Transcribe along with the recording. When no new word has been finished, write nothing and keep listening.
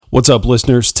What's up,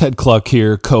 listeners? Ted Kluck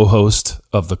here, co-host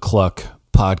of the Kluck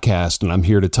podcast, and I'm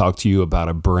here to talk to you about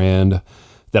a brand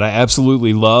that I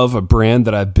absolutely love, a brand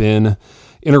that I've been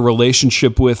in a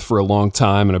relationship with for a long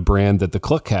time, and a brand that the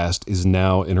Kluckcast is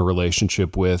now in a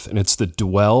relationship with, and it's the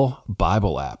Dwell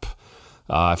Bible app.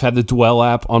 I've had the Dwell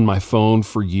app on my phone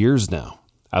for years now.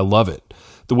 I love it.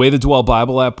 The way the Dwell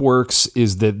Bible app works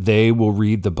is that they will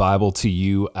read the Bible to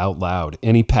you out loud.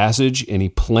 Any passage, any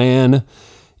plan,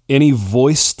 any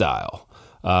voice style.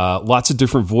 Lots of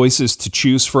different voices to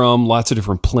choose from, lots of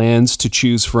different plans to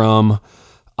choose from.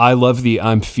 I love the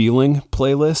I'm Feeling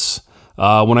playlists.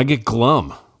 When I get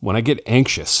glum, when I get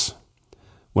anxious,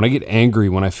 when I get angry,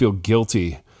 when I feel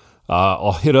guilty,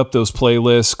 I'll hit up those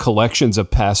playlists, collections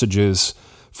of passages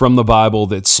from the Bible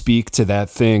that speak to that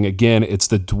thing. Again, it's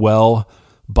the Dwell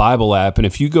Bible app. And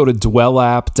if you go to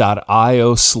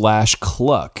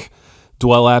dwellapp.io/Kluck,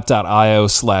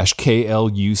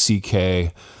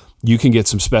 dwellapp.io/KLUCK, you can get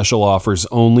some special offers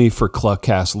only for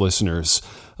Kluckcast listeners.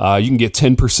 You can get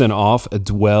 10% off a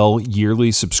Dwell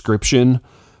yearly subscription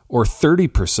or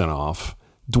 30% off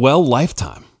Dwell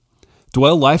Lifetime.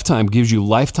 Dwell Lifetime gives you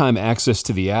lifetime access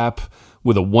to the app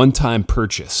with a one-time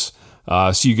purchase.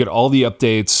 So you get all the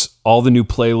updates, all the new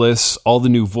playlists, all the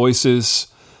new voices,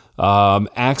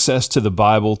 access to the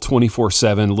Bible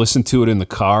 24/7. Listen to it in the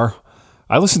car.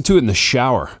 I listen to it in the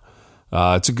shower.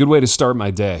 It's a good way to start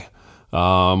my day.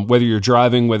 Whether you're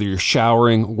driving, whether you're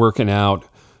showering, working out,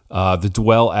 the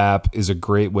Dwell app is a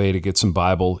great way to get some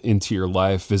Bible into your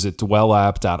life. Visit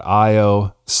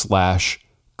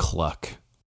dwellapp.io/Kluck.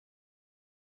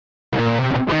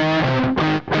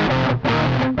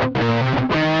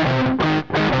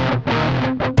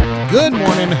 Good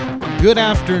morning, good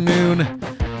afternoon,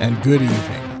 and good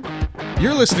evening.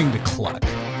 You're listening to Kluck,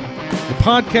 the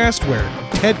podcast where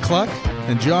Ted Kluck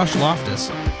and Josh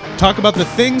Loftus talk about the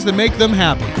things that make them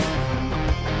happy.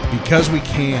 Because we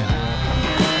can.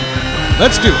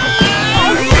 Let's do it.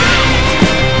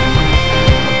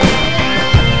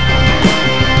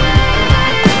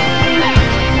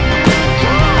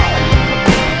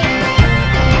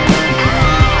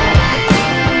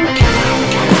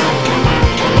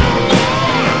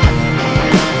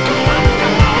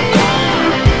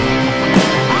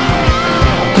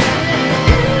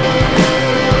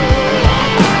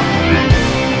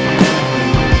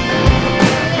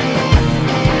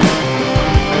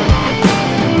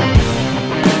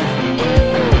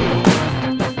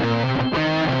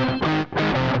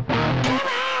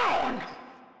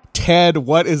 Ted,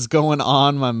 what is going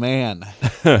on, my man?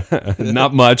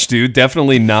 Not much, dude.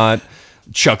 Definitely not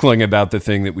chuckling about the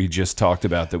thing that we just talked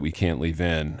about that we can't leave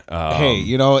in. Hey,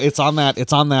 you know, it's on that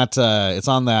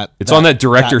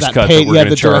director's cut that we're going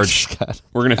to charge.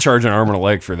 We're going to charge an arm and a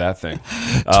leg for that thing.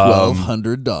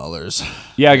 $1,200.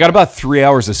 Yeah, I got about 3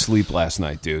 hours of sleep last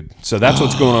night, dude. So that's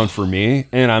what's going on for me.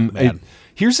 And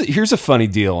here's a funny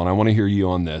deal, and I want to hear you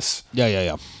on this.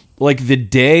 Yeah. Like the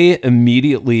day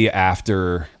immediately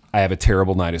after I have a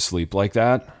terrible night of sleep like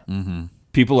that,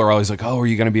 people are always like, oh, are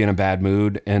you going to be in a bad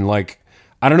mood? And like,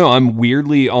 I don't know, I'm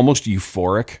weirdly almost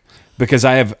euphoric because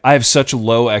I have such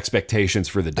low expectations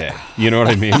for the day. You know what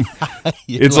I mean?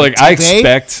 It's like today, I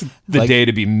expect the day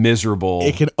to be miserable.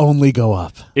 It can only go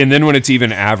up. And then when it's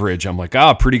even average, I'm like,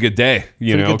 pretty good day.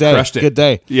 Crushed it. Good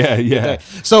day. Yeah. Good day.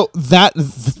 So that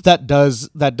does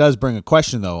bring a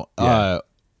question though. Yeah.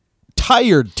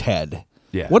 Tired Ted.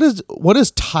 Yeah. What is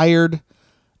tired,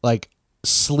 like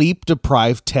sleep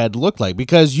deprived Ted look like?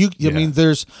 Because I mean,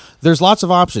 there's lots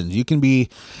of options. You can be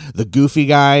the goofy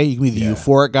guy, you can be the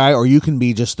euphoric guy, or you can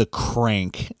be just the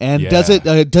crank. And does it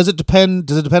depend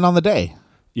on the day?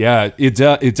 Yeah,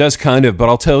 it does kind of, but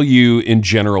I'll tell you in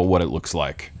general what it looks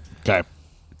like. Okay.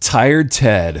 Tired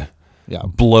Ted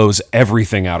blows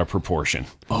everything out of proportion.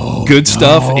 Oh, good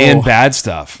stuff and bad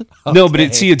stuff. Okay. No, but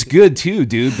it's good too,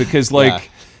 dude, because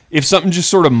if something just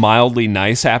sort of mildly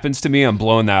nice happens to me, I'm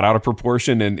blowing that out of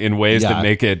proportion in ways that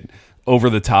make it over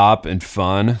the top and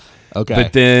fun. Okay.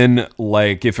 But then,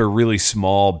 like, if a really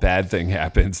small bad thing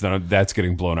happens, then that's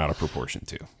getting blown out of proportion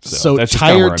too. So that's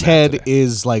tired Ted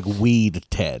is like weed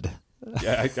Ted.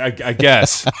 Yeah, I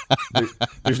guess.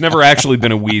 There's never actually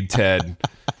been a weed Ted,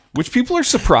 which people are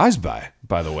surprised by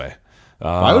the way.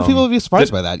 Why would people be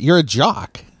surprised by that? You're a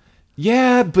jock.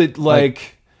 Yeah, but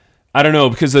like I don't know,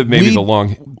 because of maybe the long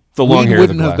hair,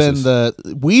 wouldn't have been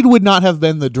weed would not have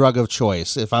been the drug of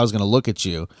choice if I was going to look at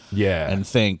you, and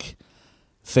think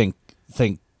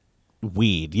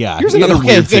weed. Yeah, here's another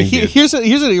weird thing. Here's a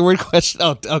weird question.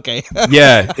 Oh, okay.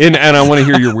 Yeah, and I want to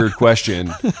hear your weird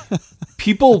question.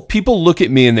 People look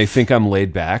at me and they think I'm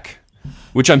laid back,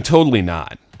 which I'm totally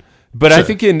not. But I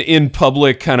think in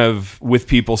public, kind of with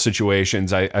people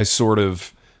situations, I sort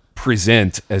of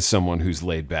present as someone who's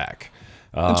laid back.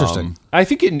 Interesting. I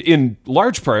think in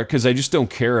large part because I just don't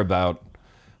care about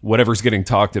whatever's getting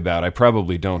talked about. I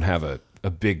probably don't have a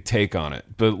big take on it.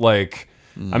 But like,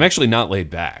 I'm actually not laid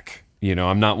back. You know,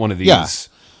 I'm not one of these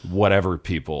whatever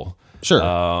people. Sure.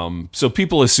 So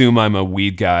people assume I'm a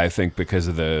weed guy, I think, because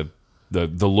of the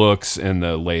looks and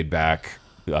the laid back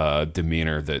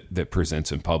demeanor that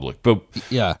presents in public. But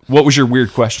yeah, what was your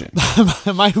weird question?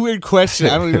 My weird question,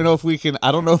 I don't even know if we can,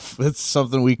 I don't know if it's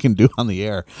something we can do on the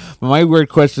air, but my weird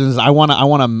question is I want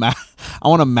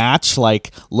to match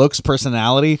like looks,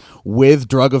 personality with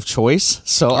drug of choice.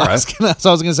 So I was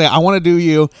gonna say I want to do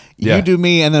you do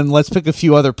me, and then let's pick a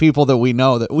few other people that we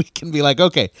know that we can be like,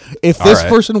 okay, if this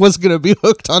person was gonna be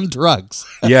hooked on drugs,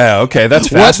 okay, that's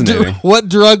fascinating. What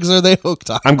drugs are they hooked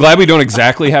on? I'm glad we don't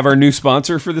exactly have our new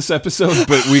sponsor for this episode,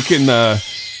 but we can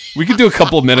do a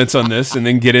couple of minutes on this and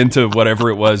then get into whatever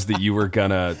it was that you were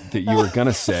gonna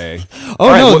say.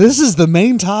 Oh, this is the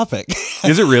main topic.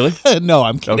 Is it really? No,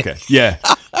 I'm kidding. Okay, yeah,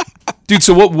 dude.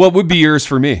 So what would be yours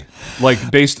for me?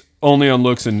 Like based only on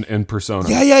looks and persona.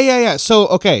 Yeah. So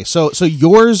okay, so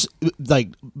yours, like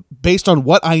based on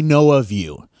what I know of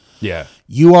you. Yeah.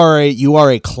 You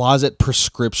are a closet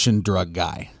prescription drug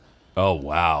guy. Oh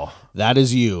wow. That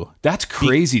is you. That's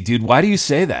crazy, dude. Why do you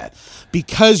say that?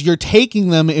 Because you're taking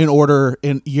them in order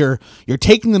to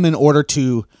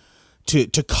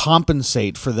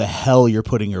compensate for the hell you're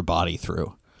putting your body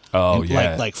through. Oh, and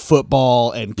yeah. Like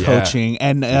football and coaching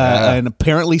and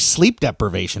apparently sleep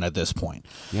deprivation at this point.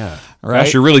 Yeah. Right?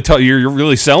 Gosh, you're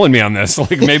really selling me on this.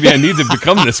 Like maybe I need to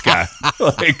become this guy.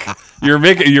 Like you're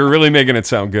really making it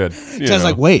sound good. I was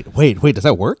like, wait, does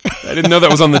that work? I didn't know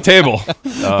that was on the table.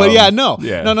 But no.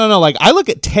 Like I look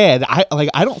at Ted,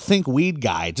 I don't think weed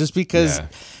guy just because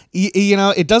you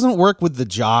know, it doesn't work with the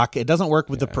jock. It doesn't work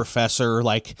with the professor.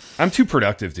 Like I'm too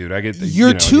productive, dude. I get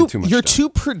you're too much too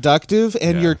productive,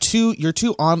 and you're too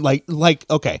on. Like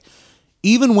okay,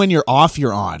 even when you're off,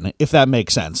 you're on. If that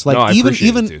makes sense. Like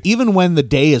even when the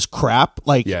day is crap,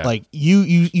 like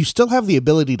you still have the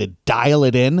ability to dial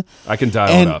it in. I can dial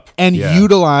it up and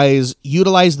utilize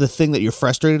the thing that you're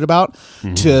frustrated about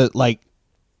to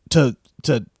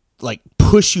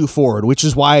push you forward, which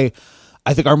is why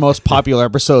I think our most popular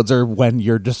episodes are when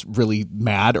you're just really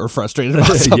mad or frustrated about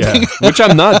something. Which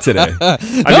I'm not today.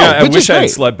 I wish I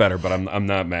had slept better, but I'm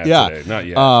not mad today. Not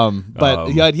yet.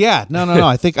 No.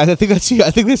 I think that's you. I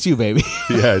think that's you, baby.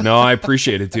 No, I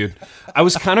appreciate it, dude. I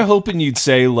was kind of hoping you'd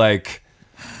say like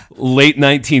late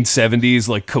 1970s,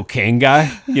 like cocaine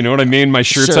guy. You know what I mean? My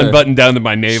shirt's unbuttoned down to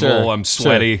my navel. I'm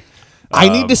sweaty. I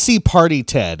need to see Party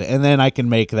Ted, and then I can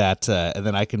make that.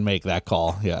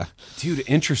 Call. Yeah, dude,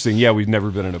 interesting. Yeah, we've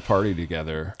never been in a party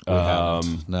together. No.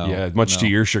 Yeah, much to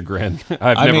your chagrin.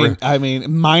 I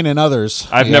mean, mine and others.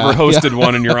 I've never hosted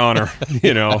one in your honor.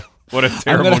 You know, what a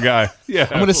terrible guy. Yeah,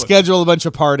 I'm going to schedule a bunch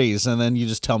of parties, and then you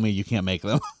just tell me you can't make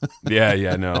them.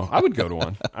 No, I would go to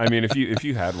one. I mean, if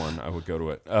you had one, I would go to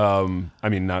it. I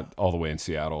mean, not all the way in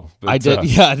Seattle. But, I did.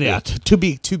 To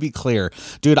be clear,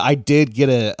 dude, I did get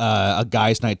a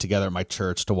guys' night together at my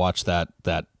church to watch that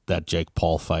Jake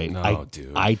Paul fight. No,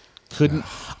 dude, I couldn't.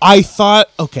 I thought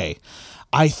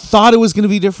it was going to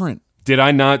be different. Did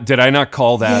I not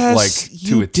call that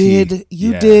to a T?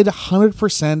 You did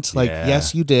 100%.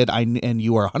 Yes, you did. And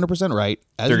you are 100% right.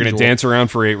 They're going to dance around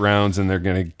for 8 rounds, and they're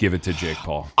going to give it to Jake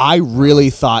Paul. I really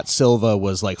thought Silva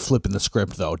was like flipping the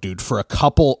script, though, dude. For a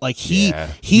couple, like he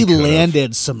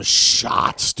landed some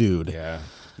shots, dude. Yeah.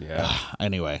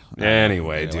 Anyway,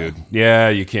 dude. Yeah,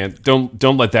 you can't.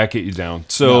 Don't let that get you down.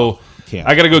 So. Can't.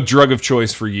 I got to go drug of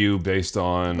choice for you based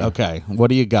on okay. What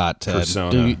do you got, Ted?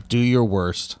 Persona. Do your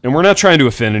worst. And we're not trying to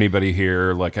offend anybody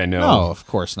here. Like I know, no, of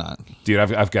course not, dude.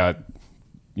 I've got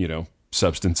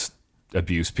substance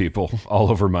abuse people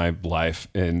all over my life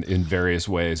in various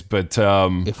ways. But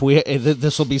if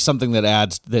this will be something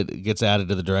that gets added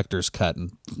to the director's cut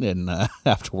and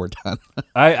after we're done.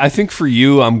 I think for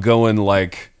you, I'm going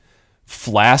like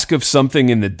flask of something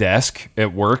in the desk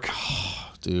at work.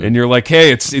 Dude. And you're like,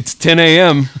 hey, it's 10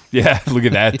 a.m. Yeah, look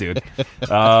at that, dude.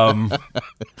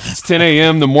 It's 10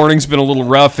 a.m. The morning's been a little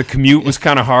rough. The commute was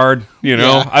kind of hard. You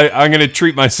know, I'm going to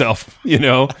treat myself, And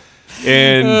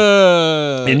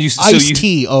you iced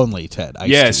tea only, Ted.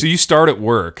 Tea. So you start at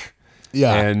work.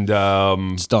 Yeah. And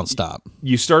just don't stop.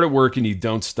 You start at work and you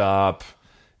don't stop.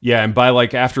 Yeah, and by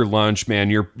like after lunch, man,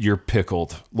 you're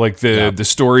pickled. Like the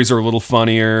stories are a little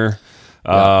funnier.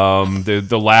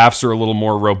 The laughs are a little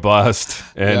more robust,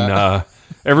 and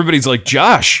everybody's like,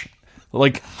 Josh,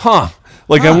 like, huh?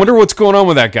 Like, I wonder what's going on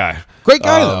with that guy. Great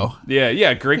guy, though.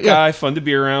 Yeah, great guy, fun to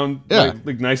be around. Yeah.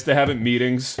 Like nice to have at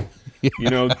meetings. Yeah. You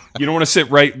know, you don't want to sit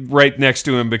right next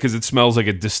to him because it smells like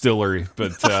a distillery,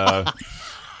 but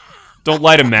don't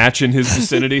light a match in his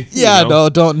vicinity. Yeah,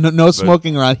 no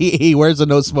smoking around. He wears a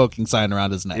no smoking sign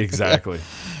around his neck. Exactly.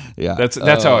 Yeah,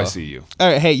 that's how I see you. All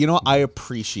right, hey, you know what? I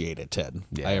appreciate it, Ted.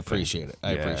 Yeah, I appreciate it.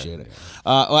 I appreciate it.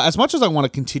 Yeah. Well, as much as I want to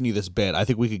continue this bit, I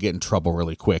think we could get in trouble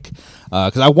really quick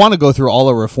because I want to go through all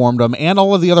of Reformdom and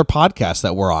all of the other podcasts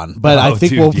that we're on. But I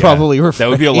think we'll probably that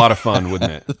would be a lot of fun,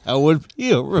 wouldn't it? That would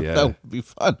be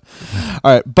fun.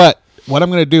 All right, but what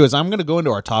I'm going to do is I'm going to go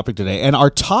into our topic today, and our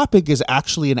topic is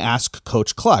actually an Ask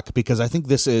Coach Kluck because I think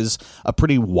this is a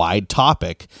pretty wide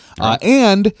topic,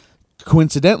 and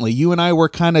coincidentally, you and I were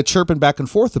kind of chirping back and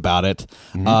forth about it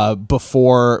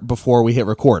before we hit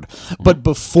record. But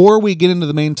before we get into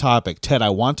the main topic, Ted, I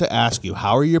want to ask you,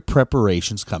 how are your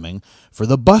preparations coming for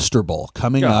the Buster Bowl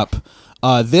coming up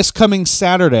this coming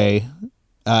Saturday?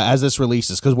 As this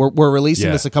releases, because we're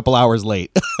releasing this a couple hours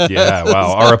late. Yeah,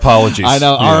 wow. Our apologies. I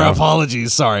know,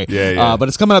 apologies. Sorry. Yeah. But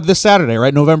it's coming up this Saturday,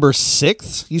 right? November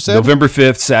 6th, you said? November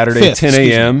 5th, Saturday, 10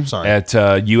 a.m. At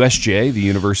USJ, the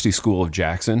University School of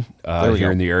Jackson,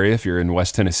 here in the area. If you're in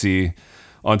West Tennessee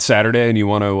on Saturday and you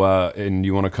want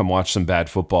to come watch some bad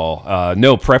football.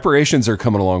 No, preparations are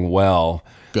coming along well.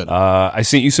 Good. I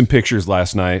sent you some pictures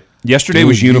last night. Yesterday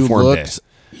was uniform day.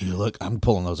 I'm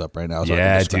pulling those up right now. So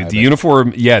yeah, dude. The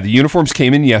uniforms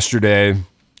came in yesterday.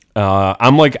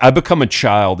 I become a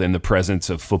child in the presence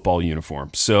of football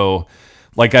uniforms. So,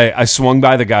 like, I swung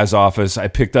by the guy's office. I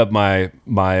picked up my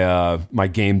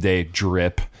game day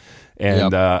drip,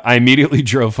 and I immediately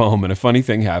drove home. And a funny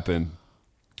thing happened.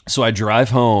 So I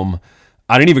drive home.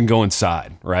 I didn't even go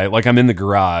inside. Right, like I'm in the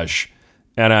garage,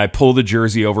 and I pull the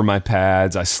jersey over my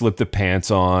pads. I slip the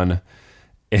pants on.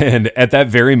 And at that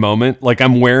very moment, like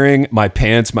I'm wearing my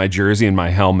pants, my jersey, and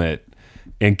my helmet,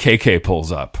 and KK pulls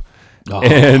up. Oh.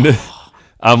 And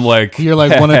I'm like... You're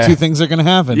like, one of two things are going to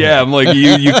happen. Yeah, I'm like,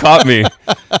 you caught me.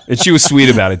 And she was sweet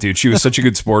about it, dude. She was such a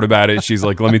good sport about it. She's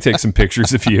like, let me take some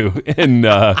pictures of you. And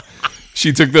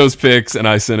she took those pics, and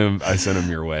I sent him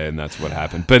your way, and that's what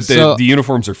happened. But the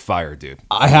uniforms are fire, dude.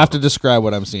 I have to describe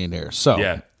what I'm seeing here.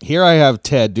 So here I have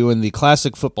Ted doing the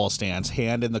classic football stance,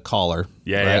 hand in the collar.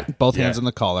 Yeah, both hands in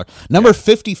the collar. Number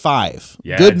 55.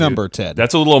 Yeah, good dude. Number, Ted.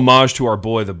 That's a little homage to our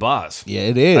boy, the Boss. Yeah,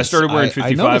 it is. I started wearing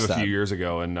 55 a few years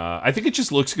ago, and I think it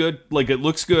just looks good. Like, it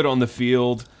looks good on the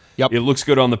field. Yep. It looks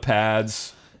good on the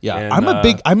pads. Yeah, and,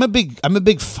 I'm a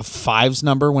big fives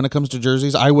number when it comes to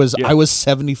jerseys. I was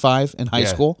 75 in high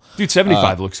school. Dude,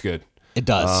 75 looks good. It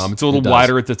does. It's a little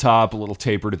wider at the top, a little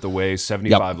tapered at the waist.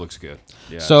 75 looks good.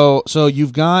 Yeah. So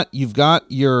you've got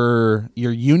your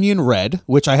Union red,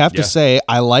 which I have to say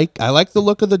I like the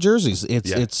look of the jerseys.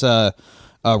 It's a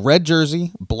red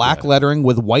jersey, black lettering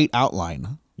with white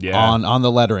outline on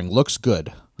the lettering. Looks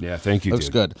good. Yeah, thank you. Looks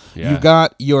dude. good. Yeah. You've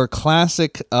got your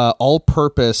classic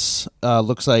all-purpose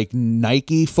looks like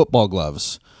Nike football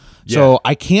gloves. Yeah. So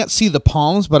I can't see the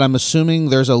palms, but I'm assuming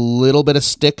there's a little bit of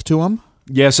stick to them.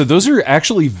 Yeah, so those are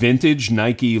actually vintage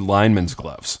Nike lineman's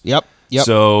gloves. Yep.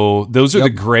 So those are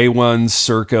the gray ones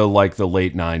circa like the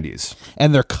late 90s.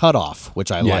 And they're cut off,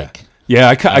 which I like. Yeah,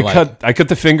 I cut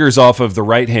the fingers off of the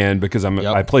right hand because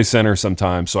I play center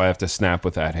sometimes, so I have to snap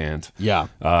with that hand. Yeah.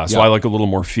 So I like a little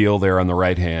more feel there on the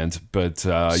right hand. But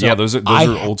those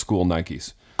are old school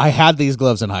Nikes. I had these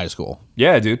gloves in high school.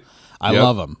 Yeah, dude. I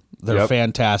love them. They're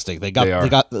fantastic. They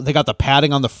got the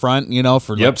padding on the front,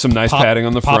 for some nice padding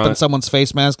on the front. Popping someone's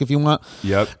face mask if you want.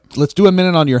 Yep. Let's do a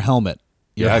minute on your helmet.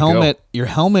 Your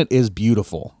helmet is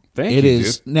beautiful. Thank you,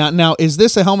 is dude. Now is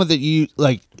this a helmet that you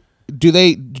like? Do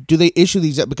they issue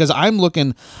these? Because I'm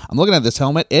looking at this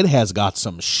helmet. It has got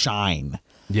some shine.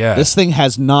 Yeah. This thing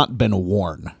has not been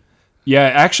worn. Yeah,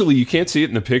 actually, you can't see it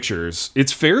in the pictures.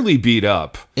 It's fairly beat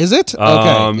up. Is it?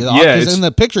 Okay. Because in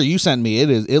the picture you sent me,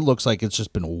 it looks like it's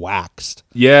just been waxed.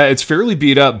 Yeah, it's fairly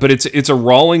beat up, but it's a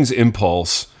Rawlings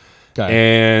Impulse. Okay.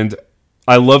 And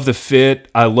I love the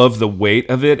fit. I love the weight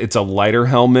of it. It's a lighter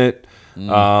helmet.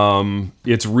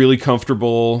 It's really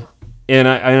comfortable. And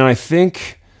I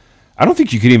think... I don't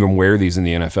think you could even wear these in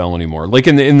the NFL anymore. Like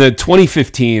in the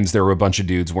 2015s, there were a bunch of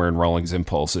dudes wearing Rawlings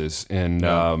Impulses, and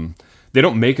they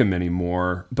don't make them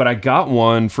anymore. But I got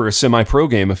one for a semi-pro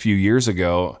game a few years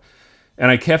ago,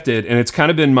 and I kept it, and it's kind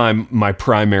of been my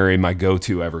primary, my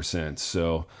go-to ever since.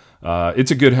 So it's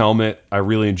a good helmet. I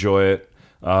really enjoy it.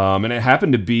 And it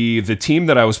happened to be the team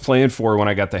that I was playing for when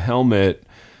I got the helmet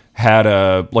had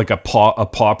a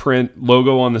paw print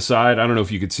logo on the side. I don't know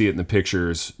if you could see it in the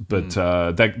pictures, but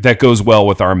that goes well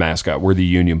with our mascot. We're the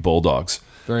Union Bulldogs.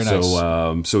 Very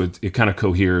nice. So it kind of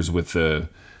coheres with the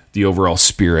overall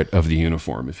spirit of the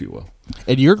uniform, if you will.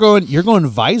 And you're going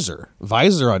visor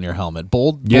on your helmet.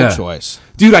 Bold choice,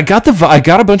 dude. I got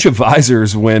a bunch of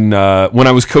visors when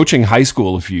I was coaching high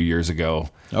school a few years ago.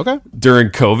 Okay. During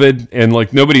COVID, and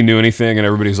like nobody knew anything, and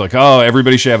everybody's like, "Oh,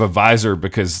 everybody should have a visor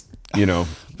because I don't know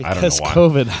why."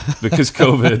 COVID. Because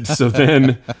COVID. So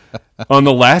then, on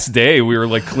the last day, we were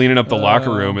like cleaning up the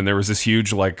locker room, and there was this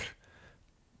huge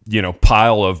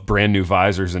pile of brand new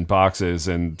visors and boxes,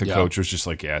 and the coach was just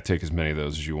like, "Yeah, take as many of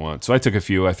those as you want." So I took a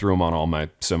few. I threw them on all my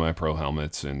semi-pro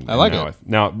helmets, and I like it.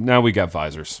 Now we got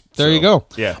visors. There you go.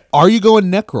 Yeah. Are you going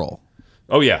neck roll?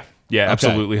 Oh yeah,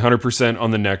 absolutely, 100%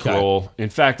 on the neck roll. In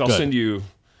fact, I'll send you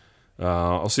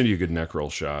a good neck roll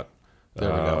shot. There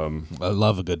we go. I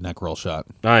love a good neck roll shot.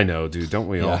 I know, dude. Don't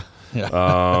we all?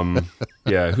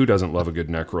 Yeah. Who doesn't love a good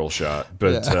neck roll shot?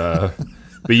 But.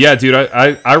 But yeah, dude,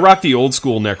 I rock the old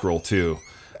school neck roll too.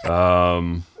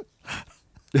 Sounds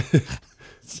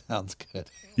good.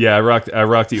 Yeah, I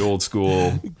rock the old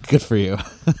school. Good for you.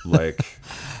 I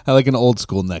like an old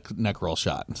school neck roll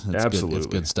shot. Absolutely, good. It's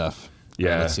good stuff.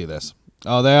 Yeah, right, let's see this.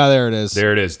 Oh, there it is.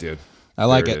 There it is, dude. I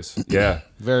like it. Yeah,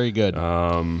 very good.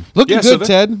 Looking good,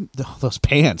 Ted. Those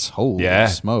pants. Holy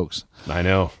smokes! I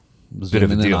know.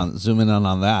 Zooming in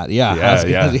on that. Yeah.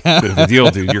 Bit of a deal,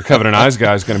 dude. Your Covenant Eyes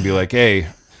guy is going to be like, "Hey,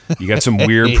 you got some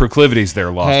weird proclivities there,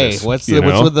 Loftus." Hey, what's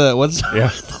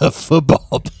the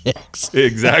football picks?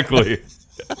 Exactly.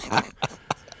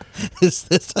 Is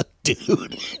this a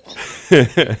dude?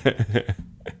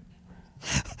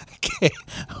 Okay,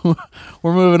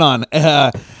 we're moving on.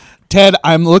 Ted,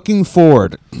 I'm looking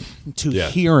forward to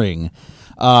hearing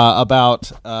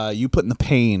about you putting the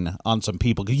pain on some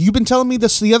people. You've been telling me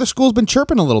this. The other school's been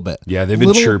chirping a little bit. Yeah, they've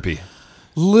been chirpy.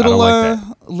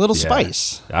 Little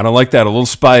spice. I don't like that. A little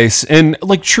spice, and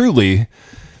like truly.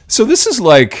 So this is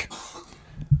like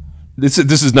this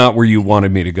is not where you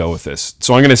wanted me to go with this.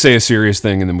 So I'm going to say a serious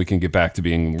thing, and then we can get back to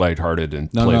being lighthearted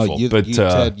and playful. No,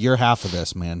 Ted, you're half of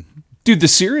this, man. Dude, the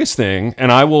serious thing,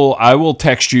 and I will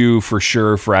text you for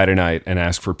sure Friday night and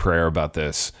ask for prayer about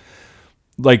this.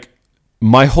 Like,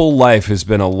 my whole life has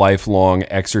been a lifelong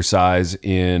exercise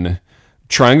in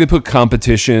trying to put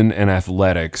competition and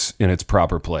athletics in its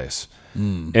proper place.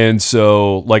 And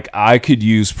so, like, I could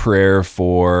use prayer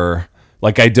for,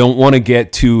 like, I don't want to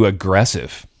get too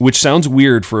aggressive, which sounds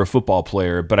weird for a football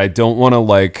player, but I don't want to,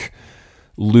 like,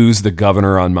 lose the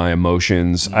governor on my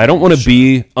emotions. I don't want to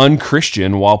be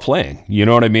unchristian while playing. You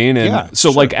know what I mean? And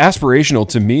like, aspirational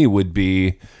to me would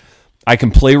be, I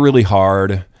can play really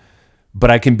hard, but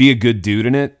I can be a good dude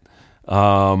in it.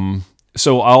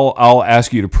 So I'll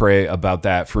ask you to pray about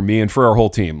that for me and for our whole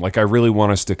team. Like, I really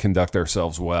want us to conduct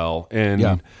ourselves well.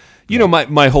 And, you know,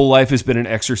 my whole life has been an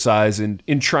exercise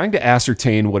in trying to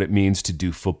ascertain what it means to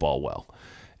do football well.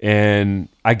 And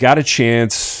I got a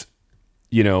chance,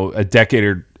 you know, a decade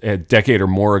or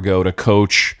more ago to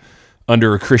coach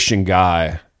under a Christian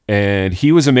guy. And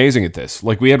he was amazing at this.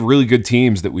 Like, we had really good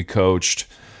teams that we coached.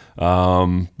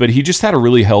 But he just had a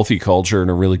really healthy culture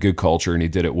and a really good culture, and he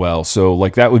did it well. So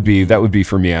like that would be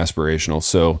for me aspirational.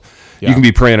 So you can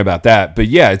be praying about that. But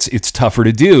yeah, it's tougher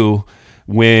to do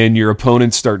when your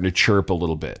opponent's starting to chirp a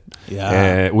little bit,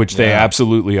 which they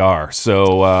absolutely are.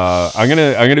 So I'm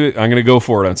gonna go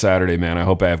for it on Saturday, man. I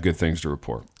hope I have good things to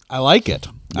report. I like it.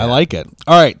 Yeah. I like it.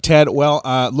 All right, Ted. Well,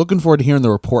 looking forward to hearing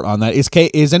the report on that.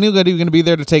 Is anybody going to be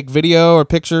there to take video or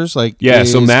pictures? Like,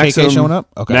 so Maxim KK showing up.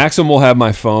 Okay. Maxim will have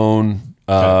my phone.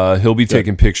 He'll be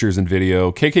taking pictures and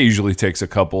video. KK usually takes a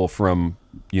couple from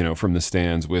the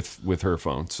stands with her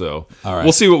phone. So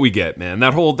we'll see what we get, man.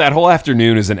 That whole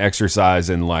afternoon is an exercise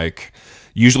in, like,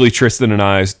 usually Tristan and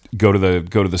I go to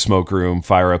the smoke room,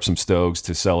 fire up some Stokes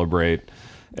to celebrate.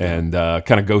 And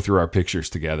kind of go through our pictures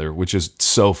together, which is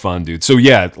so fun, dude. So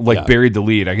buried the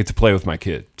lead. I get to play with my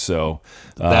kid, so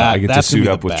I get to suit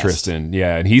up with Tristan.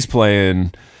 Yeah, and he's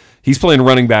playing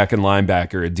running back and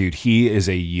linebacker. And dude, he is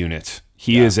a unit.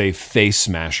 He is a face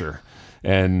smasher,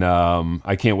 and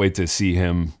I can't wait to see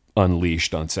him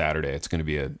unleashed on Saturday. It's going to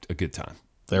be a good time.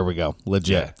 There we go.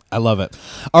 Legit. Yeah. I love it.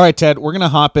 All right, Ted, we're going to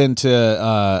hop into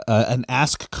an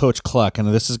Ask Coach Kluck, and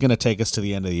this is going to take us to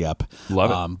the end of the ep.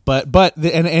 Love it. But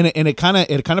it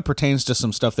kind of pertains to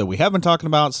some stuff that we have been talking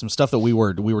about, some stuff that we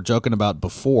were joking about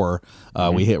before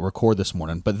we hit record this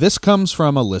morning. But this comes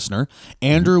from a listener,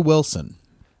 Andrew Wilson.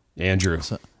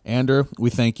 Andrew, we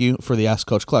thank you for the Ask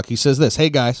Coach Kluck. He says this: "Hey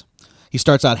guys." He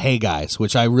starts out, "Hey guys,"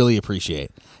 which I really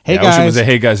appreciate. Hey guys, I wish it was a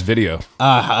 "Hey guys" video.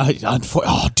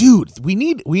 Dude, we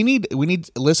need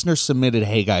listener submitted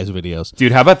 "Hey guys" videos.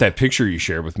 Dude, how about that picture you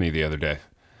shared with me the other day?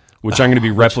 which I'm going to be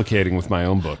replicating with my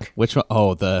own book. Which one?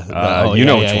 Oh, you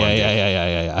know which one.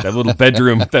 Yeah. That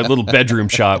little bedroom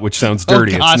shot, which sounds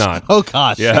dirty. Gosh. It's not. Oh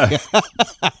gosh. Yeah.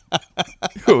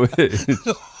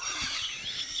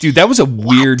 Dude, that was a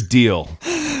weird deal.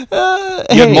 You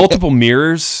had multiple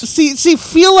mirrors. See. I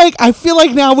feel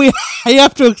like now I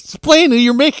have to explain it.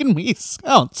 You're making me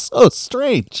sound so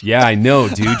strange. Yeah, I know,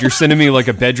 dude. You're sending me like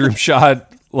a bedroom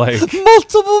shot, like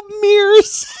multiple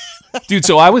mirrors. Dude,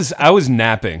 so I was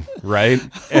napping, right?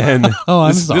 And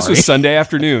this was Sunday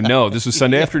afternoon. No, this was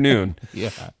Sunday afternoon. Yeah.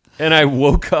 And I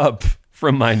woke up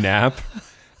from my nap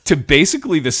to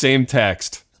basically the same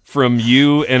text from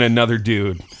you and another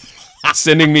dude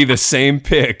sending me the same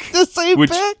pic. The same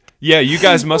pic? Yeah, you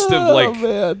guys must have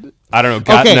man. I don't know,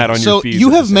 gotten that on your feed. So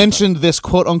you have mentioned this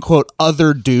quote unquote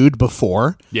other dude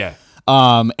before. Yeah.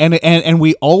 And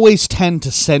we always tend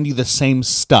to send you the same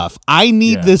stuff. I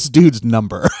need this dude's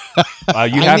number.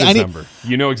 You have his number.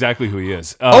 You know exactly who he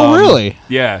is. Oh, really?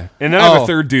 Yeah. And then I have a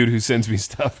third dude who sends me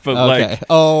stuff. But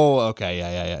okay.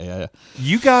 Yeah.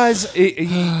 You guys,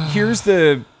 here's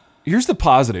the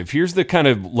positive. Here's the kind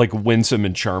of like winsome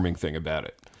and charming thing about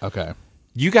it. Okay.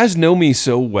 You guys know me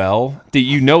so well that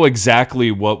you know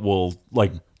exactly what will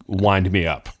like wind me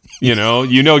up. You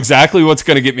know exactly what's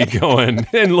going to get me going.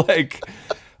 And like,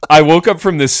 I woke up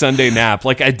from this Sunday nap,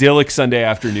 like idyllic Sunday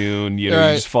afternoon. You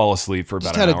just fall asleep for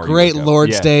about an hour. Had a great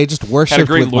Lord's Day, just worshiped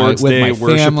with my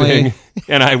family.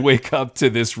 And I wake up to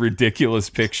this ridiculous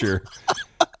picture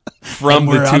from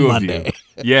the two of you.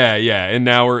 Yeah. And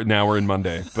now we're in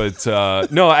Monday. But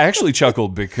no, I actually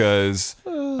chuckled because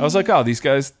I was like, oh, these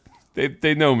guys.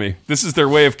 They know me. This is their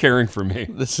way of caring for me.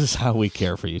 This is how we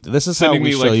care for you. This is how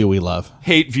we show you we love.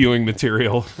 Hate viewing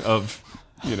material of,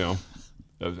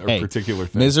 a particular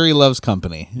thing. Misery loves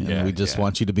company, and we just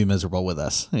want you to be miserable with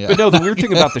us. Yeah. But no, the weird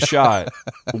thing about the shot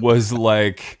was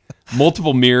like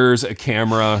multiple mirrors, a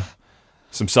camera,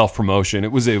 some self-promotion.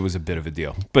 It was a bit of a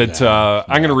deal. But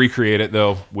I'm going to recreate it,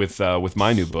 though, with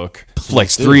my new book,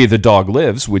 Flex 3, The Dog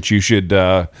Lives, which you should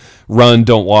run,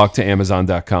 don't walk to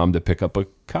Amazon.com to pick up a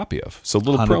copy of. So a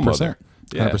little 100%, promo there.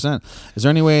 100%. Is there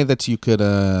any way that you could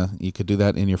do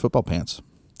that in your football pants?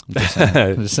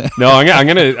 I'm just saying. No, I'm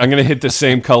gonna hit the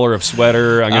same color of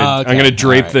sweater. I'm gonna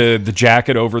drape the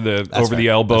jacket over the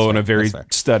elbow in a very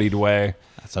studied way.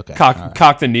 That's okay.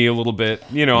 Cock the knee a little bit.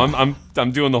 I'm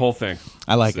doing the whole thing.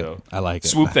 I like it. I like it.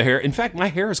 Swoop the hair. In fact, my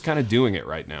hair is kind of doing it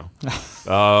right now.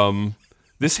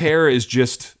 This hair is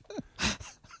just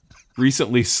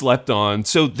recently slept on.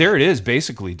 So there it is,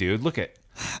 basically, dude. Look at.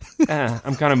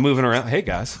 I'm kind of moving around. Hey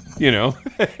guys, Do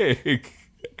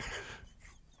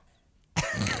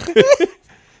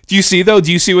you see though?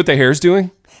 Do you see what the hair's doing?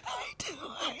 I do.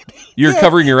 You're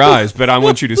covering your eyes, but I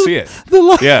want you to see it.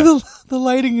 The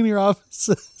lighting in your office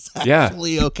is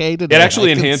actually okay today. It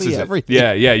actually enhances it. Everything.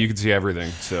 Yeah, you can see everything.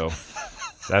 So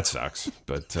that sucks.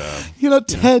 But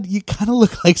Ted, you kind of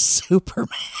look like Superman.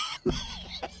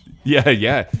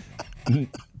 Yeah.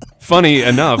 Funny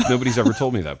enough, nobody's ever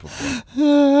told me that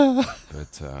before.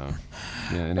 But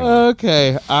anyway.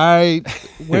 Okay,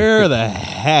 where the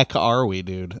heck are we,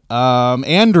 dude?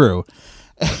 Andrew,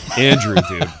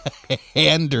 dude.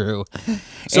 Andrew.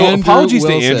 So Andrew apologies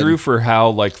Wilson. to Andrew for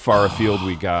how far afield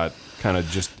we got, kind of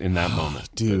just in that moment,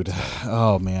 dude.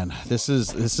 Oh man, this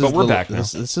is. But we're back now.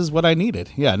 This is what I needed.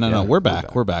 Yeah, no, we're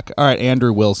back. We're back. All right,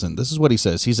 Andrew Wilson. This is what he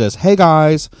says. He says, "Hey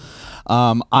guys,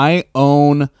 I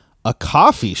own a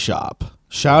coffee shop.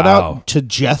 Shout out to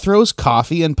Jethro's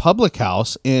Coffee and Public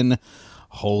House in,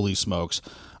 holy smokes,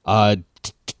 some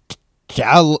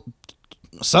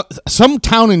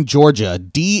town in Georgia.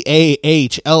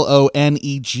 Dahlonega.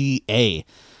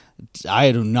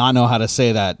 I do not know how to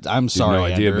say that. I'm sorry, no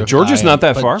idea. Andrew. But Georgia's not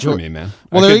that far from me, man.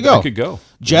 Well, there you go. I could go.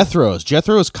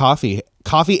 Jethro's Coffee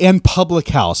and Public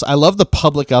House. I love the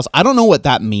Public House. I don't know what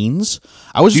that means.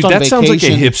 I was just on vacation. That sounds like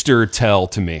a hipster tell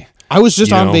to me. I was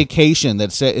just on vacation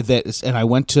and I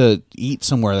went to eat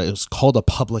somewhere that was called a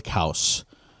public house.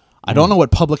 I don't know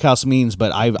what public house means,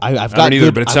 but I've got I don't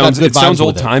either, but it sounds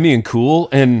old timey and cool.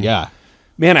 And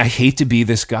man, I hate to be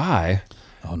this guy.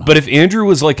 Oh, no. But if Andrew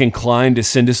was like inclined to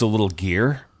send us a little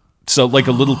gear, so like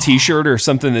a little T-shirt or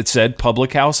something that said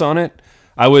public house on it,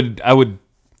 I would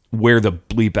wear the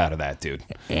bleep out of that, dude.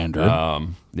 Andrew,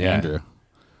 Andrew.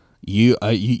 You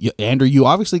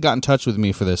obviously got in touch with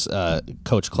me for this,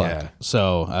 Coach Kluck. Yeah.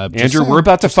 So, Andrew, we're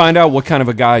about to find out what kind of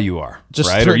a guy you are.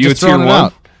 Right? Are you a tier one?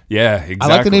 Out. Yeah, exactly. I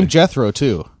like the name Jethro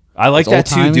too. I like that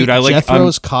too, dude. I like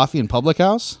Jethro's Coffee and Public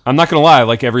House. I'm not gonna lie, I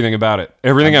like everything about it.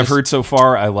 Everything I've heard so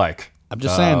far, I like. I'm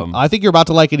just saying. I think you're about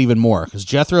to like it even more because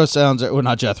Jethro sounds, well,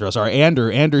 not Jethro, sorry, Andrew.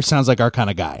 Andrew sounds like our kind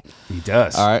of guy. He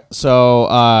does. All right, so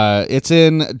it's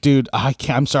in, dude.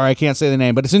 I'm sorry, I can't say the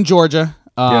name, but it's in Georgia.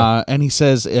 And he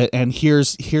says, and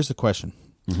here's the question.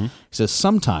 Mm-hmm. He says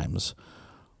sometimes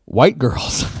white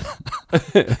girls.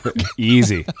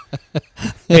 Easy.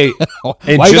 Hey,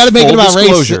 and why you got to make it about race,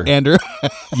 disclosure, Andrew?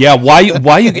 Yeah, why you,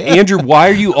 Andrew? Why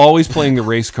are you always playing the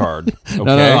race card? Okay?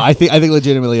 No. I think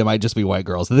legitimately it might just be white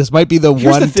girls. This might be the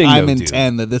Here's one the thing, time though, in dude.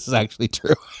 10 that this is actually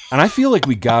true. And I feel like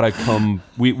we gotta come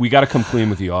clean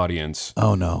with the audience.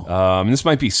 Oh no. This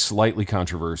might be slightly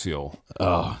controversial.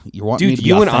 Oh, you want Dude, me to be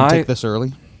you and authentic I this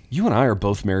early? You and I are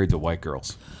both married to white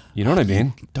girls. You know what I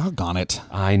mean? Doggone it.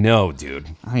 I know, dude.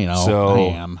 I know. So, I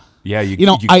am. Yeah,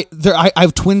 I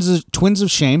have twins of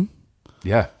shame.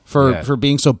 Yeah. For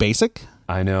being so basic.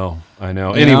 I know.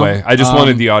 Anyway, I just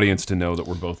wanted the audience to know that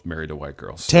we're both married to white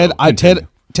girls. Ted,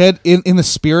 in the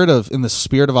spirit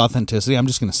of authenticity, I'm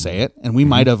just going to say it, and we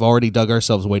might have already dug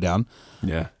ourselves way down.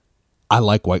 Yeah. I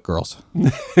like white girls.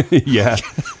 Yeah.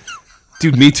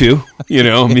 Dude, me too.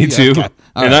 Me too. Okay.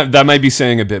 And right. that might be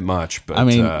saying a bit much, but I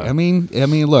mean,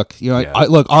 look,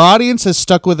 look, our audience has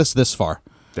stuck with us this far.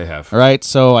 They have. All right,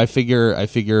 so I figure,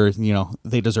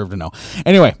 they deserve to know.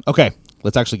 Anyway, okay,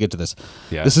 let's actually get to this.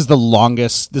 Yeah. This is the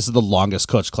longest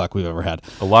Coach Kluck we've ever had.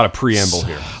 A lot of preamble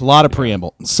here. A lot of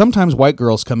preamble. Sometimes white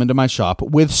girls come into my shop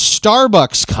with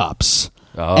Starbucks cups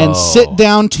and sit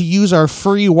down to use our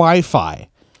free Wi-Fi.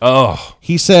 Oh.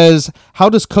 He says, how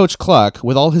does Coach Kluck,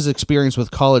 with all his experience with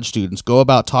college students, go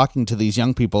about talking to these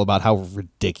young people about how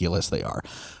ridiculous they are?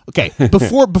 Okay,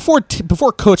 before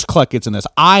Coach Kluck gets in this,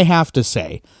 I have to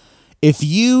say, if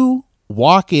you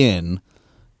walk in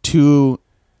to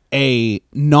a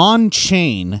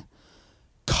non-chain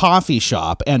coffee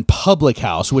shop and public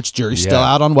house, which jury's still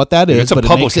out on what that is, but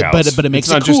it makes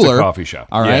it cooler. Just a coffee shop.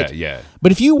 All right, yeah.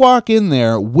 But if you walk in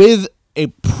there with a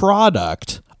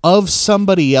product of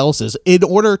somebody else's in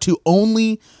order to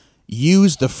only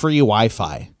use the free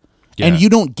Wi-Fi, and you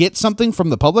don't get something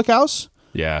from the public house,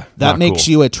 that makes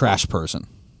you a trash person.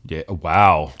 Yeah,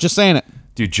 wow. Just saying it,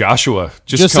 dude. Joshua,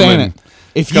 just saying it.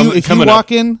 If you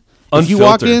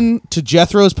walk in to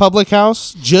Jethro's public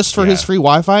house just for his free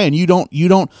Wi-Fi, and you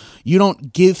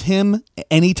don't give him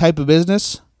any type of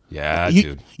business,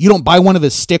 dude. You don't buy one of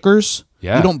his stickers.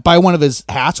 Yeah. You don't buy one of his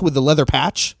hats with the leather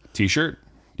patch. T-shirt.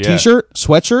 T-shirt,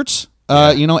 sweatshirts,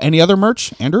 any other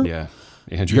merch, Andrew? Yeah,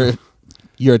 Andrew.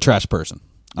 You're a trash person.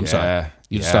 I'm sorry.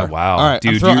 You star. Wow. All right,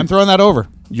 dude, I'm throwing that over.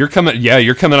 You're coming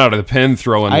out of the pen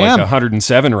throwing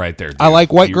 107 right there. Dude. I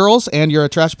like white girls, and you're a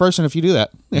trash person if you do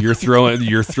that. You're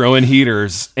throwing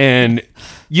heaters, and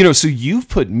so you've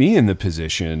put me in the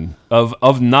position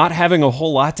of not having a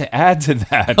whole lot to add to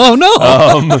that. Oh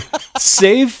no.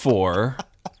 Save for.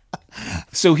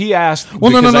 So he asked. Well,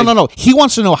 no. He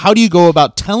wants to know, how do you go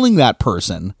about telling that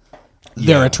person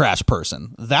they're a trash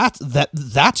person?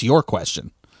 That's your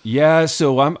question. Yeah.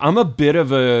 So I'm a bit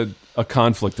of a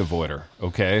conflict avoider.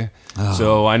 Okay. Oh.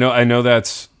 So I know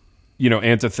that's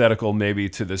antithetical maybe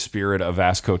to the spirit of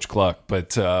Ask Coach Kluck,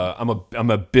 but I'm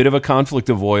a bit of a conflict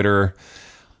avoider.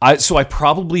 So I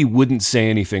probably wouldn't say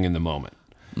anything in the moment.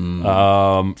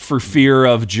 For fear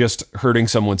of just hurting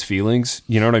someone's feelings,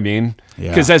 you know what I mean?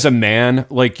 Because as a man,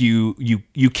 like you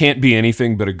can't be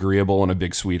anything but agreeable and a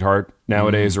big sweetheart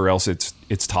nowadays, or else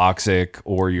it's toxic,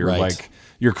 or you're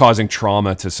you're causing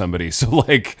trauma to somebody. So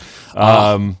like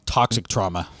toxic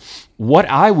trauma. What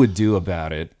I would do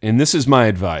about it, and this is my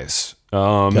advice,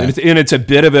 and it's a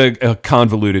bit of a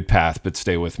convoluted path, but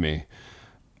stay with me.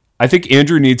 I think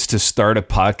Andrew needs to start a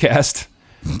podcast.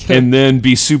 And then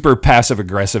be super passive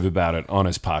aggressive about it on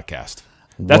his podcast.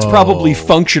 That's probably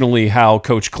functionally how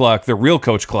Coach Kluck, the real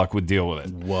Coach Kluck, would deal with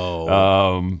it.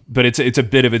 Whoa! But it's a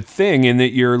bit of a thing in that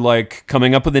you're like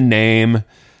coming up with a name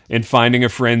and finding a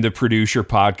friend to produce your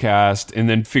podcast, and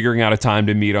then figuring out a time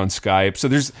to meet on Skype. So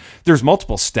there's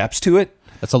multiple steps to it.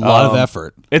 That's a lot of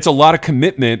effort. It's a lot of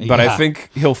commitment, but I think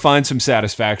he'll find some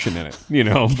satisfaction in it,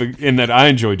 in that I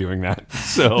enjoy doing that.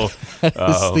 So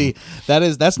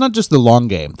that's not just the long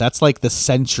game. That's like the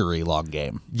century-long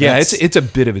game. Yeah, it's a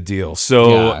bit of a deal.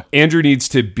 So Andrew needs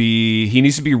to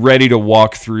be ready to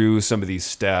walk through some of these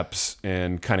steps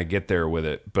and kind of get there with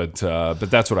it. But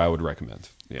that's what I would recommend.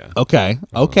 Yeah. Okay.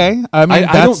 I mean,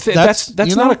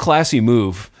 that's not a classy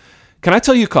move. Can I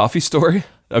tell you a coffee story?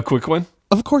 A quick one?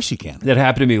 Of course you can. That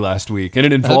happened to me last week, and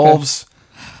it involves,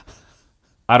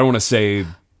 I don't want to say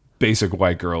basic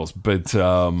white girls, but,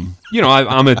 I'm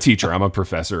a teacher. I'm a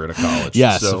professor at a college.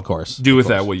 Yes, so of course. Do with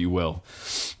that what you will.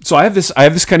 So I have this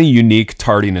kind of unique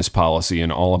tardiness policy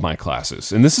in all of my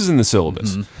classes, and this is in the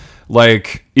syllabus.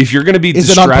 Like, if you're going to be Is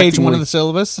it on page 1 of the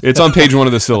syllabus? It's on page 1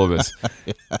 of the syllabus.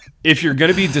 Yeah. If you're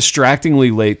going to be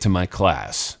distractingly late to my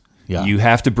class, you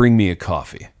have to bring me a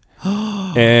coffee.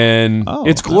 And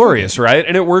it's glorious, right?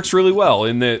 And it works really well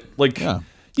in that, like,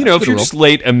 you know, if you're just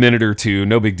late a minute or two,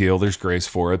 no big deal. There's grace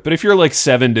for it. But if you're like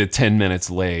 7 to 10 minutes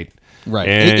late, right.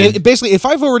 It basically, if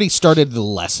I've already started the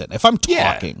lesson, if I'm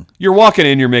talking, you're walking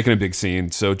in, you're making a big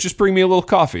scene. So just bring me a little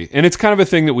coffee. And it's kind of a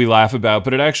thing that we laugh about,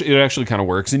 but it actually kind of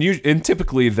works. And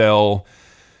typically they'll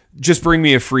just bring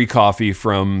me a free coffee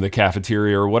from the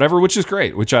cafeteria or whatever, which is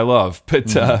great, which I love.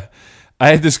 But I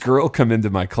had this girl come into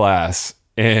my class,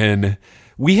 and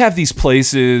we have these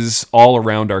places all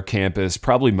around our campus.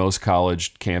 Probably most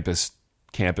college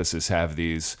campuses have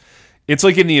these. It's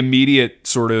like in the immediate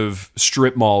sort of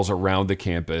strip malls around the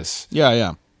campus.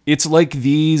 Yeah. It's like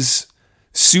these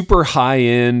super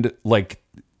high-end like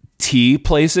tea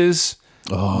places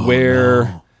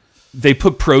where they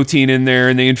put protein in there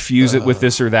and they infuse it with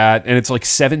this or that, and it's like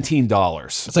 $17.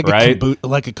 It's like right?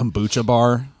 like a kombucha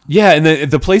bar. Yeah,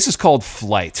 and the place is called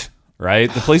Flight,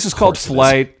 right? The place is called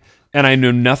Flight, and I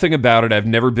know nothing about it. I've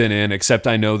never been in, except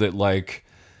I know that like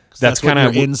that's kind of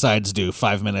what your insides do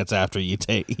 5 minutes after you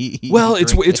take. Well,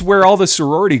 it's where all the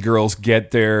sorority girls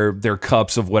get their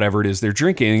cups of whatever it is they're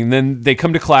drinking, and then they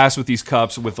come to class with these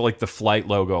cups with like the Flight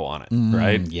logo on it,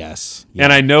 right? Yes.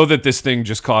 And I know that this thing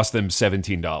just cost them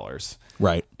 $17,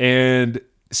 right? And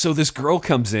so this girl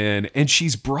comes in, and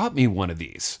she's brought me one of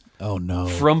these. Oh no!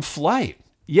 From Flight.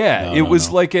 Yeah, it was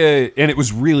like and it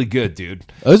was really good, dude.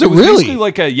 Oh, is it really?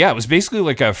 Basically it was basically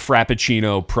like a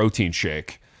Frappuccino protein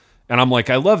shake. And I'm like,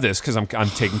 I love this because I'm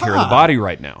taking care of the body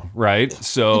right now, right?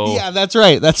 So yeah, that's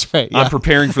right. Yeah. I'm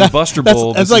preparing for the Buster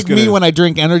Bowl. That's like me when I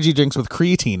drink energy drinks with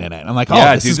creatine in it. I'm like,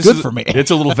 this is good for me.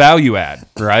 It's a little value add,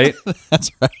 right?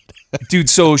 That's right. Dude,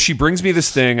 so she brings me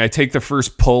this thing. I take the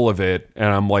first pull of it, and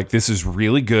I'm like, this is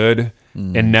really good.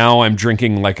 And now I'm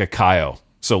drinking like a Kaio.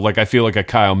 So like I feel like a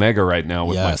Chi Omega right now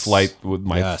with my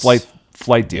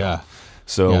flight deal. Yeah.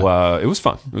 So it was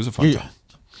fun. It was a fun time.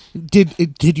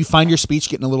 Did you find your speech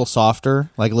getting a little softer,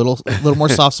 like a little more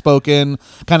soft spoken,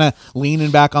 kind of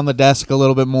leaning back on the desk a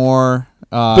little bit more?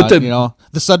 But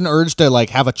the sudden urge to like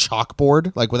have a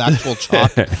chalkboard, like with actual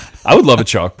chalk. I would love a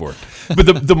chalkboard.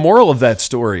 But the moral of that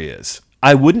story is,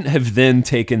 I wouldn't have then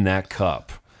taken that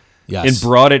cup and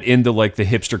brought it into like the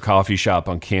hipster coffee shop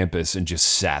on campus and just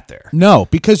sat there. No,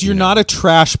 because you're not a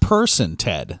trash person,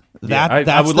 Ted.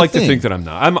 I would like to think that I'm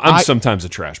not. I'm sometimes a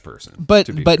trash person,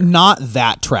 but not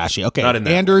that trashy. Okay,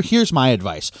 Andrew, here's my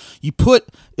advice.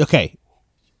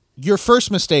 Your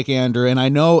first mistake, Andrew, and I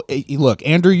know. Look,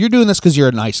 Andrew, you're doing this because you're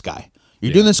a nice guy.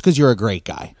 You're doing this because you're a great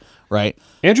guy, right?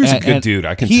 Andrew's a good dude.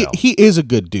 I can tell. He is a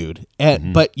good dude.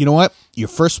 But you know what? Your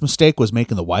first mistake was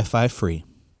making the Wi-Fi free.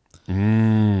 All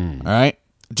right.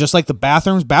 Just like the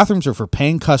bathrooms are for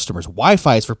paying customers.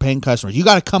 Wi-Fi is for paying customers. You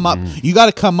got to come up. You got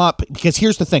to come up because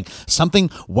here's the thing. Something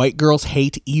white girls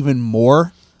hate even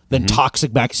more than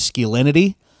toxic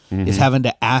masculinity is having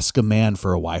to ask a man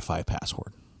for a Wi-Fi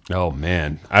password. Oh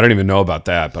man, I don't even know about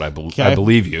that, but I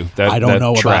believe you. I don't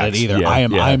know tracks. about it either. Yeah,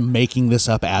 I'm making this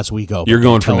up as we go. You're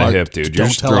going from the hip, dude.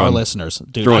 Don't tell our listeners,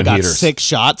 dude. I got 6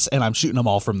 shots and I'm shooting them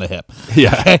all from the hip.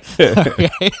 Yeah. Okay?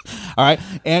 All right,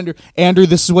 Andrew.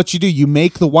 This is what you do. You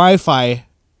make the Wi-Fi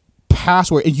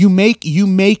password, and you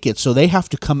make it so they have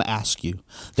to come ask you.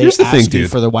 Here's the thing,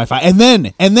 dude, for their Wi-Fi, and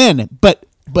then, but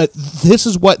this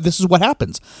is what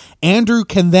happens. Andrew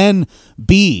can then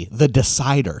be the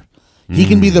decider. He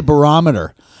can be the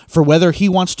barometer for whether he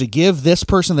wants to give this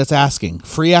person that's asking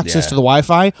free access to the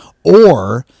Wi-Fi,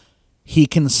 or he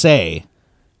can say,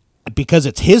 because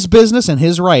it's his business and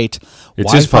his right,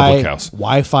 it's his public house.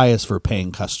 Wi-Fi is for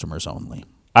paying customers only.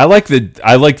 I like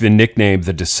the nickname,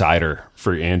 the Decider,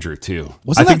 for Andrew too.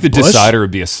 I think the Decider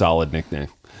would be a solid nickname.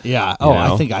 Yeah. Oh,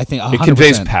 I think 100%. It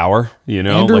conveys power.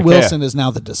 Andrew Wilson is now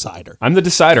the Decider. I'm the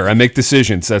Decider. I make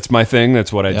decisions. That's my thing.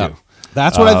 That's what I do.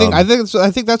 That's what I think.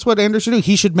 I think that's what Andrew should do.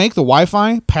 He should make the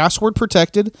Wi-Fi password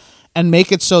protected and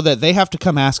make it so that they have to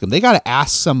come ask him. They got to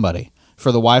ask somebody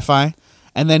for the Wi-Fi,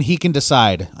 and then he can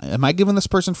decide: am I giving this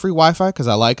person free Wi-Fi because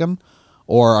I like them,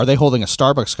 or are they holding a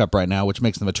Starbucks cup right now, which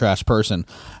makes them a trash person?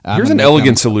 Here's an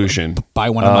elegant solution: buy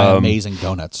one of my amazing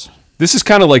donuts. This is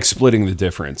kind of like splitting the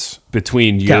difference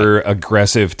between your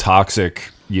aggressive, toxic,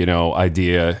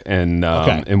 idea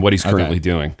and what he's currently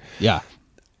doing. Yeah,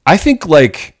 I think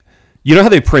like. You know how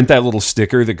they print that little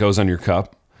sticker that goes on your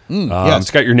cup? Yes. It's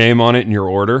got your name on it and your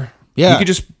order. Yeah.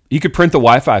 You could print the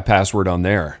Wi-Fi password on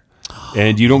there.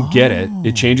 And you don't get it.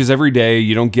 It changes every day.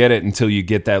 You don't get it until you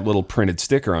get that little printed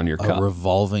sticker on your cup. A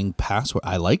revolving password.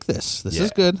 I like this. This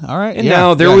is good. All right. And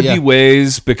now there would be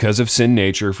ways, because of sin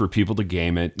nature, for people to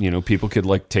game it. You know, people could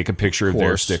like take a picture of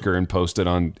their sticker and post it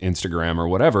on Instagram or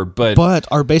whatever. But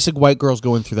are basic white girls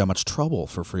going through that much trouble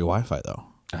for free Wi-Fi though?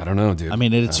 I don't know, dude. I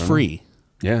mean, it's free.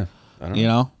 Yeah. I don't know. You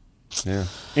know? Yeah.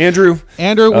 Andrew, we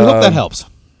hope that helps.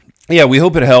 Yeah, we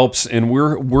hope it helps, and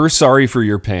we're sorry for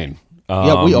your pain.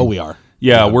 We are.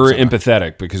 Yeah, we're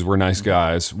empathetic because we're nice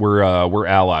guys. We're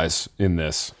allies in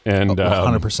this, and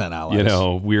 100% allies. You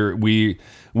know,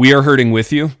 we are hurting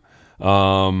with you.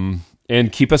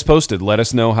 And keep us posted. Let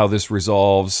us know how this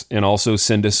resolves, and also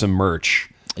send us some merch,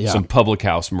 some Public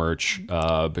House merch.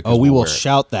 Because we will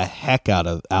shout the heck out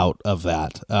of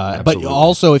that. But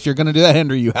also, if you're going to do that,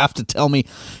 Henry, you have to tell me,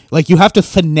 like, you have to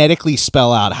phonetically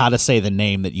spell out how to say the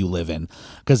name that you live in,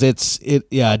 because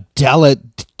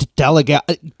Delegate.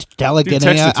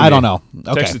 I don't know.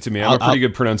 Okay. Text it to me. I'm a pretty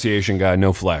good pronunciation guy.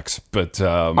 No flex, but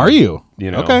are you?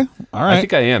 You know. Okay. All right. I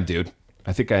think I am, dude.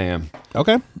 I think I am.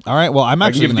 Okay. All right. Well, I'm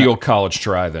actually give it the old college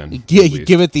try then. Yeah, you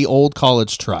give it the old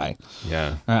college try. Yeah.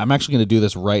 All right, I'm actually going to do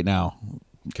this right now.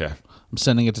 Okay. I'm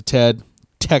sending it to Ted.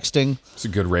 Texting. It's a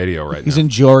good radio right now. He's in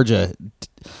Georgia.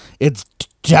 It's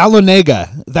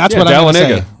Dahlonega. That's what I'm going to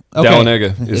say. Okay.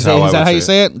 Dahlonega is that how you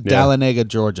say it? Yeah. Dahlonega,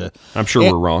 Georgia. I'm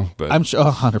sure we're wrong, but I'm sure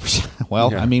 100%.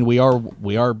 Well, I mean, we are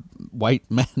white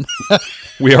men.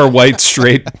 We are white,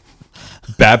 straight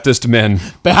Baptist men.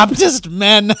 Baptist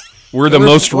men. We're the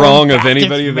most wrong of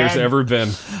anybody there's ever been.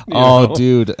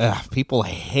 Dude, people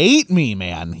hate me,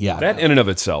 man. Yeah, that in and of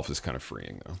itself is kind of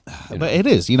freeing, though. But it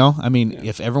is, you know. I mean,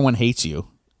 if everyone hates you,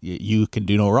 you can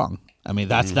do no wrong. I mean,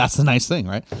 that's the nice thing,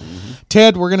 right? Mm-hmm.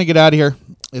 Ted, we're gonna get out of here.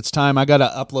 It's time. I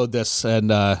gotta upload this, and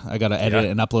I gotta edit it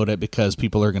and upload it, because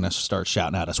people are gonna start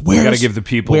shouting at us. We gotta give the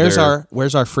people. Where's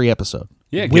our free episode?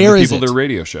 Yeah, give the people their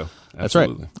radio show. That's right.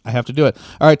 I have to do it.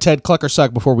 All right, Ted, Kluck or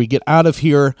Suck. Before we get out of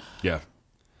here,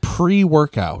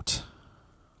 pre-workout.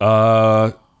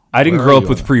 I didn't grow up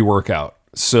with pre-workout,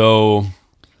 so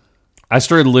I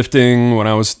started lifting when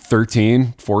I was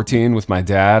 13, 14 with my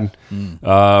dad.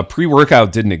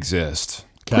 Pre-workout didn't exist.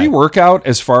 Okay. Pre-workout,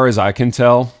 as far as I can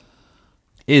tell,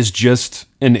 is just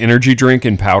an energy drink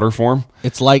in powder form.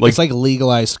 It's like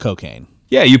legalized cocaine.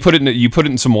 Yeah, you put it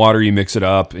in some water, you mix it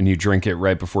up, and you drink it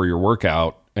right before your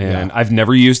workout. And I've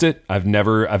never used it. I've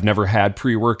never had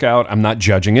pre-workout. I'm not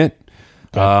judging it.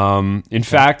 Okay. In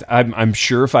fact, I'm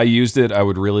sure if I used it, I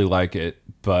would really like it,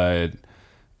 but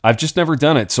I've just never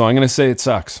done it. So I'm going to say it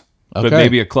sucks, but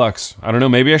maybe it clucks. I don't know.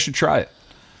 Maybe I should try it.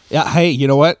 Yeah. Hey, you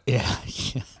know what? Yeah.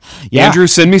 Andrew,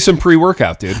 send me some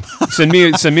pre-workout, dude. Send me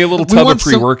a little tub of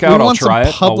pre-workout. I'll try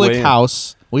it. Public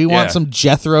House. We want some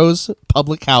Jethro's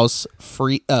Public House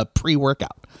free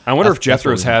pre-workout. I wonder if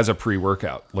Jethro's has a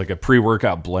pre-workout, like a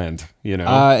pre-workout blend, you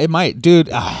know? It might. Dude,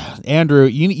 Andrew,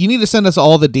 you need to send us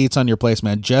all the deets on your place,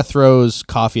 man. Jethro's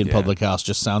Coffee and Public House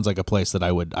just sounds like a place that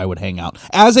I would hang out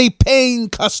as a paying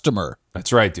customer.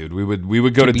 That's right, dude. We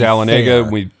would go to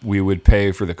Dahlonega. We would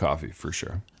pay for the coffee for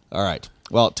sure. All right.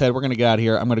 Well, Ted, we're going to get out of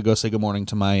here. I'm going to go say good morning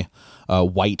to my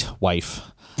white wife,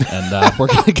 and we're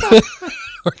going to get...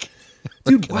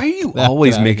 Dude, why are you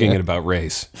always making it about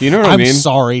race? You know what I mean? I'm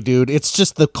sorry, dude. It's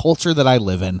just the culture that I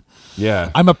live in. Yeah.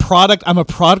 I'm a product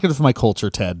of my culture,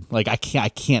 Ted. Like I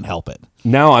can't help it.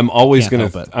 Now I'm always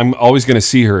gonna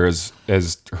see her as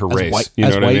her race. White, you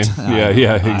know what white? I mean?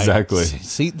 Yeah, exactly.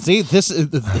 See, this is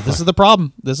the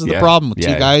problem. This is the problem with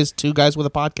two guys with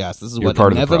a podcast. This is what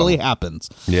inevitably happens.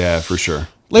 Yeah, for sure.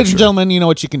 Ladies and gentlemen, you know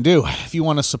what you can do. If you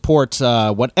want to support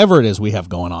whatever it is we have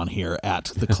going on here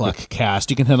at the Kluck Cast,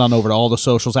 you can head on over to all the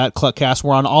socials at Kluck Cast.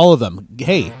 We're on all of them.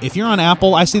 Hey, if you're on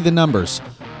Apple, I see the numbers.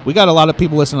 We got a lot of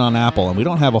people listening on Apple, and we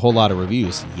don't have a whole lot of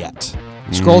reviews yet.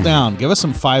 Scroll down. Give us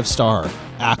some 5-star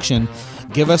action.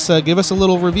 Give us a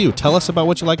little review. Tell us about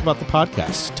what you like about the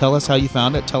podcast. Tell us how you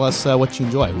found it. Tell us what you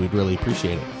enjoy. We'd really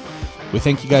appreciate it. We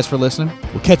thank you guys for listening.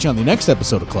 We'll catch you on the next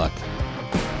episode of Kluck.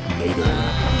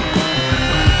 Later.